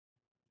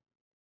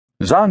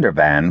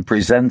Zondervan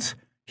presents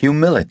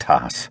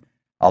Humilitas,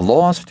 a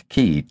lost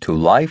key to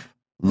life,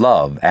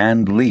 love,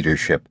 and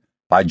leadership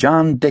by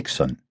John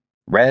Dickson,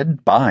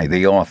 read by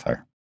the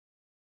author.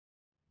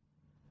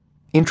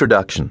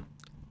 Introduction: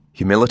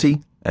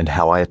 Humility and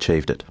How I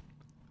Achieved It.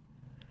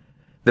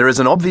 There is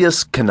an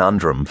obvious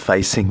conundrum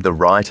facing the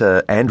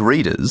writer and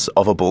readers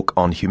of a book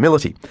on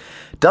humility.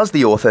 Does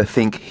the author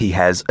think he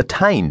has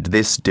attained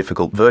this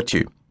difficult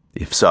virtue?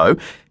 If so,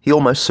 he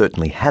almost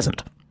certainly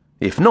hasn't.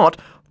 If not,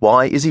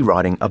 why is he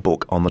writing a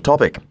book on the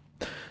topic?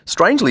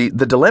 Strangely,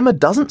 the dilemma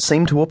doesn't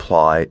seem to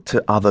apply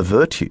to other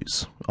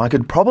virtues. I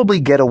could probably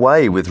get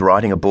away with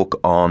writing a book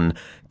on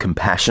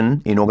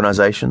compassion in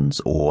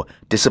organizations, or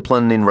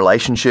discipline in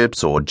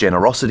relationships, or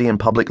generosity in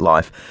public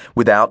life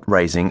without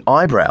raising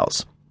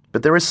eyebrows.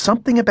 But there is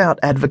something about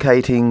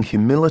advocating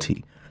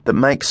humility that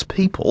makes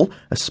people,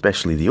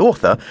 especially the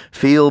author,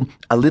 feel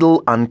a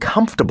little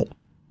uncomfortable.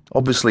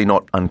 Obviously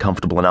not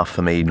uncomfortable enough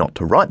for me not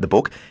to write the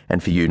book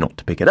and for you not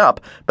to pick it up,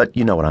 but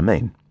you know what I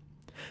mean.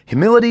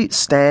 Humility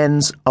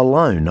stands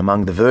alone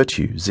among the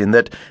virtues in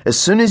that as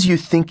soon as you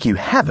think you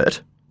have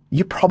it,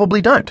 you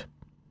probably don't.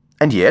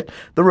 And yet,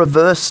 the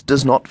reverse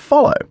does not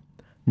follow.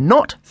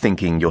 Not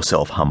thinking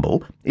yourself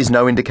humble is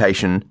no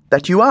indication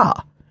that you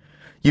are.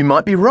 You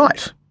might be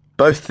right.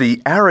 Both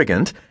the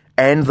arrogant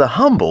and the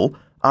humble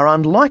are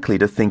unlikely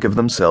to think of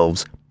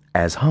themselves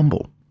as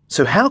humble.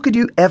 So how could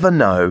you ever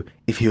know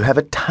if you have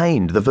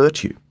attained the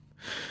virtue?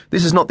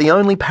 This is not the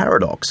only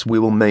paradox we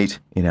will meet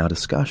in our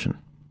discussion.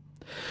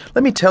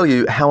 Let me tell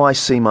you how I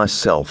see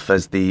myself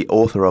as the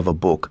author of a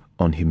book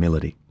on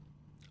humility.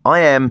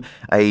 I am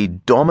a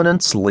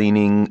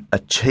dominance-leaning,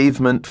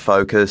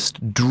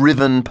 achievement-focused,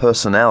 driven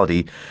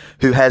personality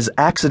who has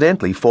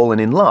accidentally fallen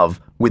in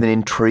love with an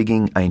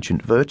intriguing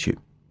ancient virtue.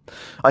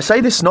 I say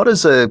this not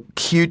as a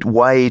cute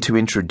way to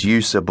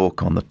introduce a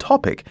book on the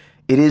topic.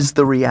 It is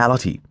the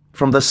reality.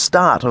 From the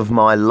start of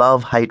my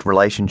love-hate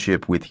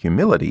relationship with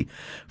humility,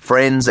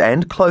 friends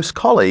and close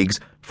colleagues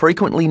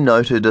frequently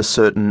noted a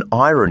certain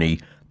irony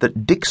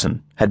that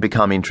Dickson had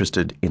become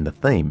interested in the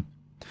theme.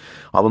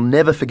 I will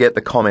never forget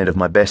the comment of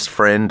my best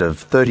friend of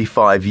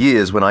 35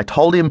 years when I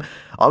told him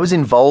I was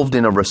involved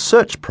in a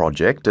research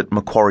project at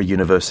Macquarie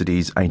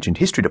University's Ancient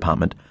History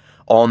Department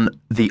on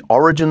the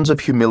origins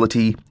of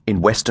humility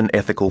in Western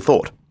ethical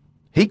thought.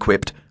 He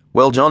quipped,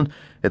 "Well, John,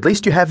 at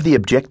least you have the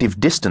objective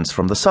distance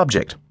from the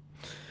subject."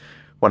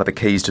 One of the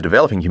keys to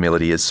developing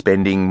humility is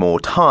spending more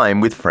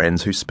time with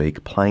friends who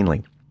speak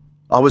plainly.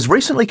 I was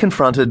recently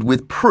confronted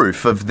with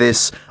proof of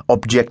this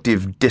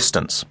objective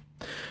distance.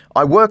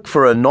 I work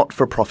for a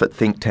not-for-profit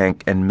think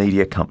tank and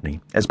media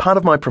company. As part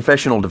of my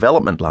professional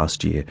development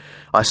last year,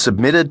 I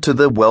submitted to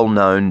the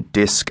well-known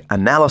DISC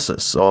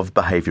analysis of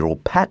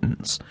behavioral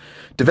patterns.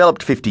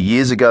 Developed 50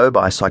 years ago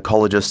by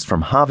psychologists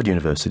from Harvard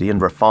University and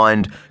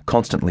refined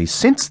constantly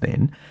since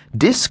then,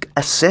 DISC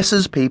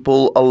assesses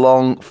people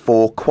along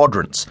 4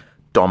 quadrants: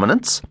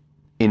 dominance,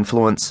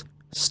 influence,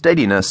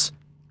 steadiness,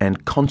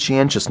 and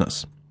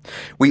conscientiousness.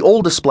 We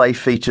all display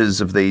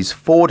features of these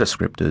 4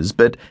 descriptors,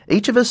 but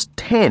each of us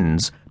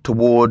tends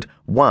toward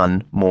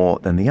one more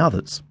than the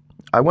others.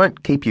 I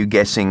won't keep you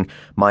guessing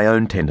my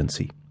own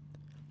tendency.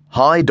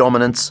 High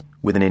dominance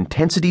with an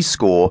intensity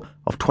score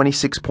of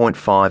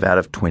 26.5 out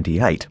of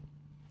 28.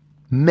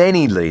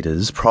 Many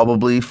leaders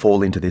probably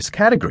fall into this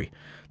category.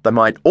 They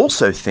might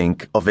also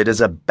think of it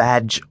as a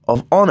badge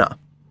of honor.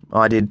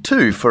 I did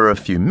too for a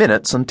few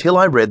minutes until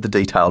I read the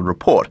detailed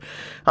report.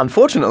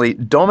 Unfortunately,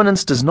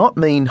 dominance does not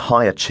mean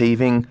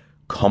high-achieving,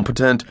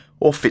 competent,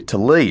 or fit to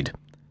lead.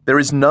 There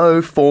is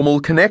no formal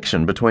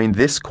connection between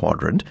this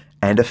quadrant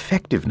and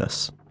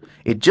effectiveness.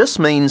 It just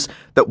means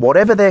that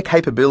whatever their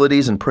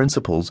capabilities and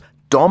principles,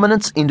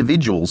 dominance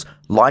individuals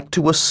like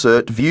to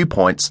assert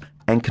viewpoints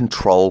and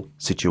control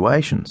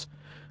situations.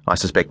 I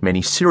suspect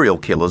many serial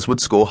killers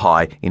would score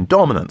high in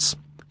dominance.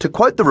 To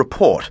quote the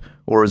report,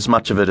 or as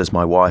much of it as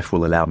my wife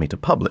will allow me to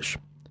publish,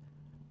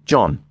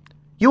 "John,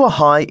 you are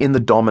high in the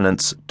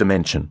dominance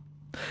dimension.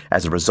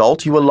 As a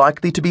result, you are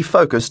likely to be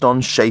focused on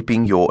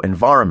shaping your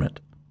environment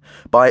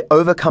by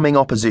overcoming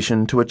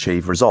opposition to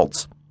achieve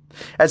results.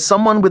 As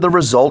someone with a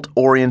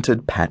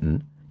result-oriented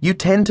pattern, you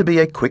tend to be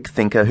a quick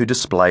thinker who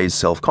displays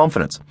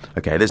self-confidence."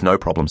 Okay, there's no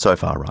problem so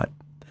far, right?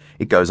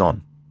 It goes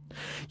on.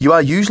 "You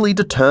are usually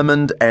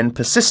determined and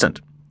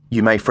persistent.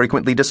 You may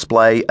frequently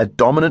display a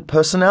dominant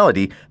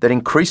personality that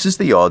increases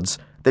the odds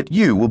that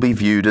you will be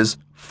viewed as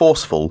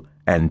forceful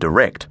and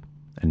direct."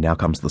 And now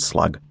comes the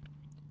slug.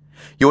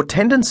 "Your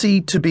tendency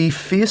to be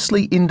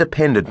fiercely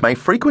independent may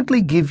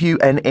frequently give you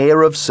an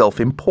air of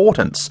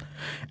self-importance.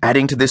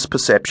 Adding to this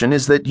perception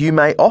is that you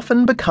may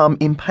often become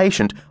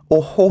impatient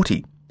or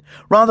haughty.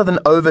 Rather than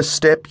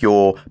overstep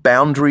your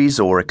boundaries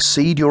or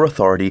exceed your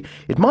authority,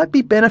 it might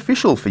be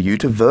beneficial for you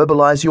to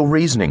verbalize your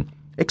reasoning.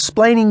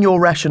 Explaining your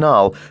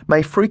rationale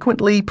may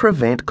frequently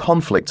prevent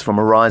conflicts from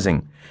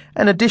arising.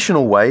 An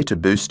additional way to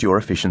boost your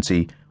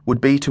efficiency would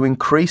be to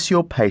increase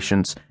your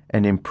patience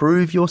and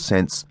improve your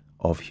sense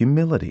of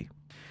humility."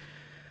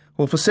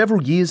 Well, for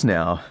several years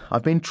now,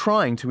 I've been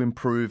trying to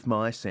improve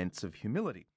my sense of humility.